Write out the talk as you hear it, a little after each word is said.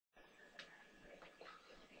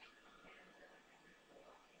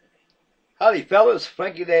Howdy fellas,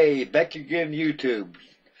 Frankie Day, back again YouTube.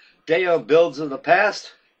 Day on builds of the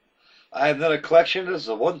past. I have another collection. This is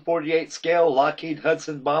a 148 scale Lockheed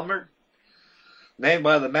Hudson Bomber. Named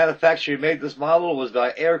by the manufacturer who made this model was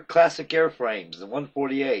by Classic Airframes, the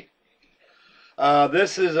 148.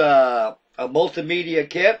 This is a multimedia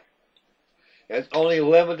kit. It's only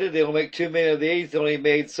limited. They don't make too many of these. They only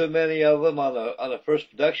made so many of them on the first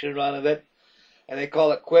production run of it. And they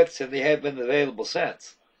call it quits, and they haven't been available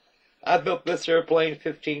since. I built this airplane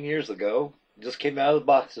 15 years ago. Just came out of the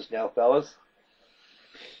boxes now, fellas.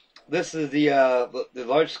 This is the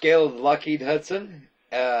large scale of the Lockheed Hudson.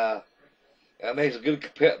 It makes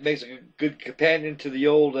a good companion to the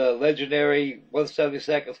old legendary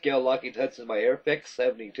 172nd scale Lockheed Hudson by Airfix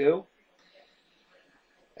 72.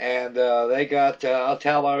 And they got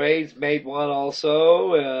Altal made one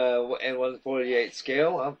also, and 148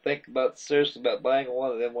 scale. I'm thinking seriously about buying one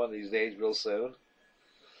of them one of these days, real soon.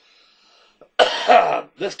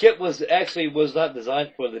 This kit was not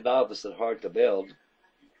designed for the novice and hard to build,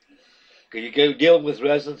 because you go dealing with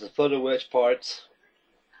resins and photo etch parts,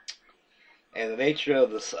 and the nature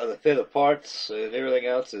of the fit of parts and everything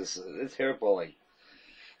else it's hair pulling.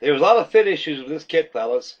 There was a lot of fit issues with this kit,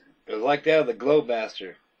 fellas. It was like that of the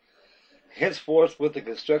Globemaster. Henceforth, with the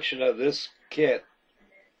construction of this kit,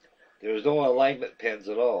 there was no alignment pins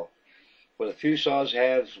at all for the fuselage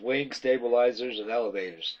halves, wing stabilizers, and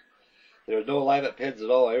elevators. There were no alignment pins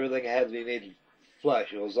at all. Everything had to be made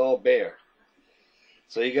flush. It was all bare.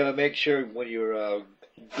 So you got to make sure when you're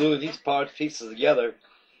gluing these pieces together,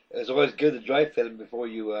 it's always good to dry fit them before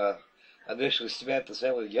you initially cement the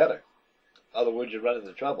assembly together. In other words, you're running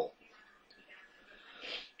into trouble.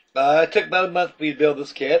 It took about a month for me to build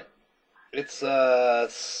this kit. It's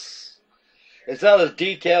not as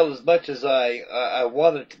detailed as much as I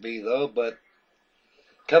want it to be, though, but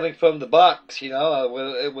coming from the box, when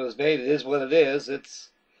it was made, it is what it is.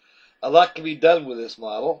 A lot can be done with this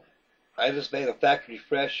model. I just made a factory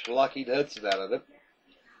fresh Lockheed Hudson out of it.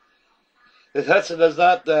 This Hudson does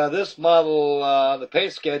not. This model on the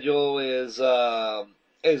paint schedule is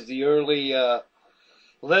the early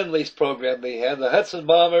Lend-Lease program they had. The Hudson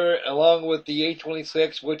Bomber, along with the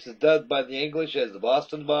A-26, which is dubbed by the English as the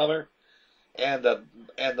Boston Bomber, and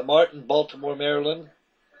the Martin, Baltimore, Maryland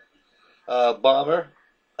Bomber,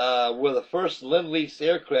 were the first Lend-Lease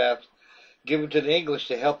aircraft given to the English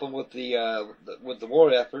to help them with the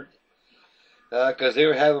war effort, because they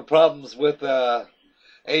were having problems with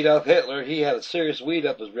Adolf Hitler. He had a serious weed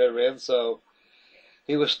up his rear end, so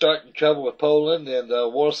he was starting trouble with Poland and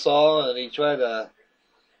Warsaw, and he tried to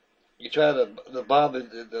bomb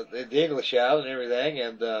the English out and everything,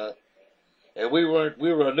 and we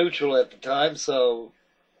were neutral at the time, so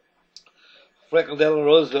Franklin Delano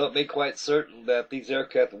Roosevelt made quite certain that these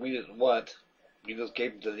aircraft that we didn't want, he just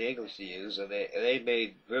gave them to the English to use, and they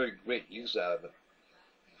made very great use out of it.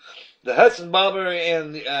 The Hudson Bomber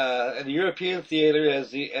in the European theater,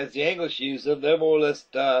 as the English use them, they're more or less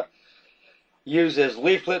used as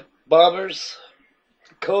leaflet bombers,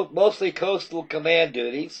 mostly coastal command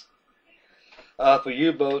duties. For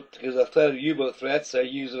U-boat, because of U-boat threats, they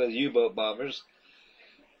use them as U-boat bombers.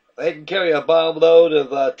 They can carry a bomb load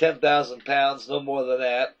of 10,000 pounds, no more than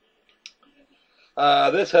that.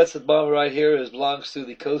 This Hudson Bomber right here belongs to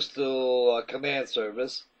the Coastal Command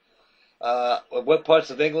Service. What parts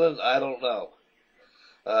of England, I don't know.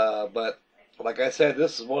 But like I said,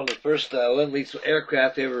 this is one of the first Lend-Lease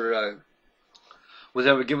aircraft was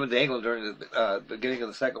ever given to England during the beginning of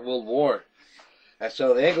the Second World War. And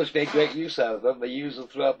so the English made great use out of them. They used them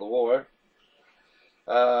throughout the war.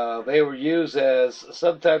 They were used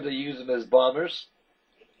sometimes they used them as bombers.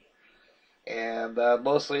 And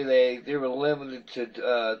mostly they were limited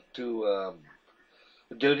to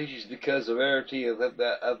duties because of the rarity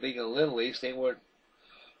of being a Lend-Lease. They weren't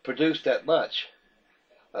produced that much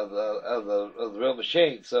of the real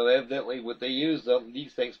machine. So evidently what they used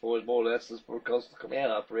these things for is more or less for coastal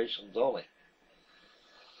command operations only.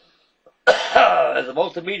 As a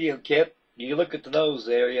multimedia kit, you look at the nose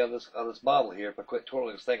area on this model here. If I quit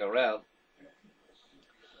twirling this thing around,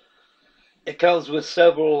 it comes with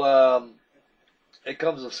several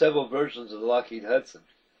versions of the Lockheed Hudson.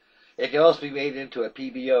 It can also be made into a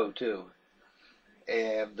PBO too,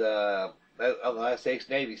 and on the United States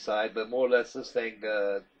Navy side. But more or less, this thing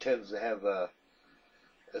tends to have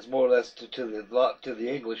it's more or less to the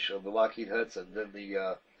English of the Lockheed Hudson than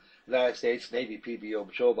the United States Navy PBO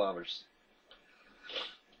patrol bombers.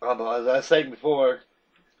 As I was saying before,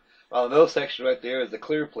 on the nose section right there is the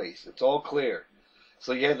clear piece. It's all clear.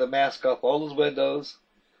 So you had to mask off all those windows.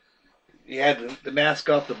 You had to mask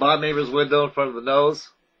off the bomb neighbor's window in front of the nose.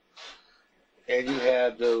 and you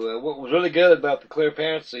had what was really good about the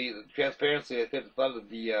transparency that fit in front of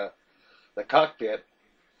the cockpit.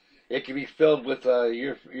 It can be filled with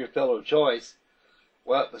your fill of choice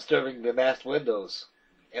without disturbing the mast windows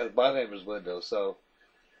and the bynamers windows. So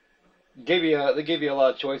they give you a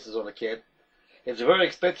lot of choices on the kit. It's a very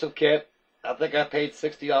expensive kit. I think I paid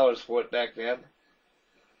 $60 for it back then.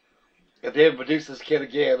 If they ever produce this kit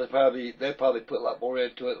again, they'd probably put a lot more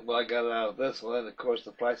into it than what I got out of this one, and of course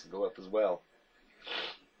the price will go up as well.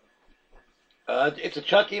 It's a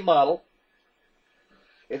chunky model.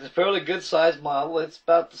 It's a fairly good sized model. It's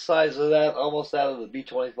about the size of that, almost out of the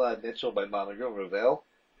B-25 Mitchell by Montgomeryville.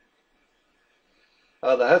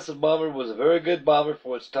 The Hudson Bomber was a very good bomber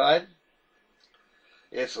for its time.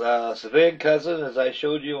 Its civilian cousin, as I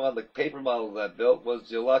showed you on the paper model that I built, was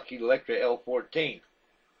the Lockheed Electra L-14.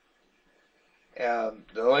 And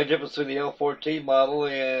the only difference between the L-14 model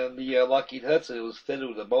and the Lockheed Hudson, it was fitted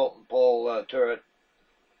with a bolt and pull turret,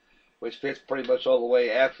 which fits pretty much all the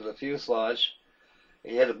way after the fuselage.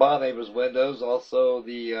 He had the bomb aimers windows, also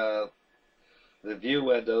the view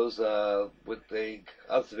windows with the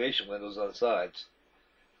observation windows on the sides.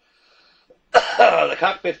 The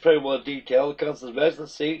cockpit's pretty well detailed. It comes with resin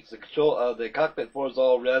seats. The cockpit floor is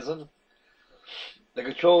all resin. The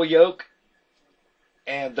control yoke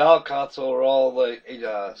and dial console are all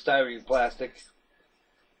styrene plastic.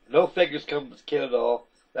 No figures come with the kit at all.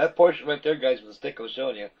 That portion right there, guys, with the stick I was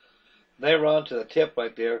showing you, there on to the tip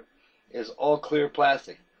right there, is all clear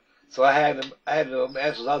plastic. So I had them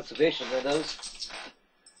as observation windows,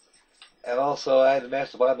 and also I had the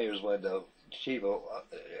master bondmaker's window, Chivo,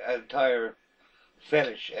 an entire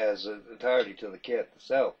finish as an entirety to the kit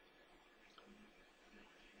itself.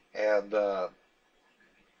 And well,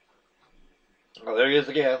 there he is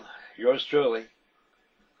again, yours truly.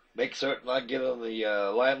 Make certain I get on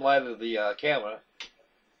the limelight of the camera.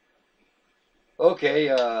 Okay,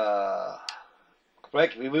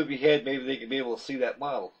 Frank, if we move your head, maybe they can be able to see that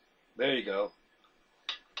model. There you go.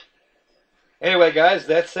 Anyway, guys,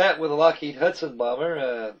 that's that with the Lockheed Hudson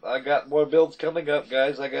Bomber. I got more builds coming up,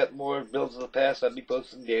 guys. I got more builds in the past I'll be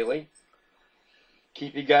posting daily.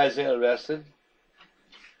 Keep you guys interested.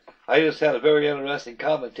 I just had a very interesting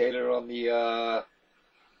commentator on the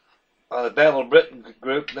Battle of Britain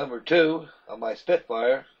group #2 on my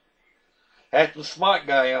Spitfire. Had some smart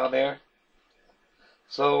guy on there.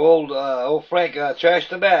 So old Frank trashed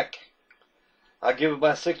him back. I'll give him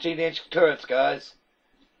my 16-inch turrets, guys.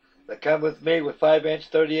 They come with me with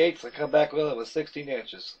 5-inch 38s. I come back with them with 16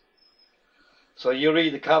 inches. So you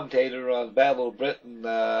read the commentator on Battle of Britain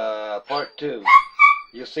Part 2.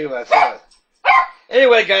 You'll see what I said.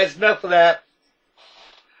 Anyway, guys, enough of that.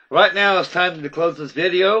 Right now it's time to close this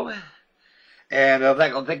video. And I'd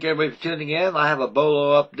like to thank everybody for tuning in. I have a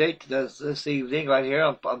bolo update this evening right here.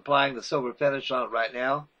 I'm applying the silver finish on it right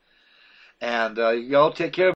now. And y'all take care.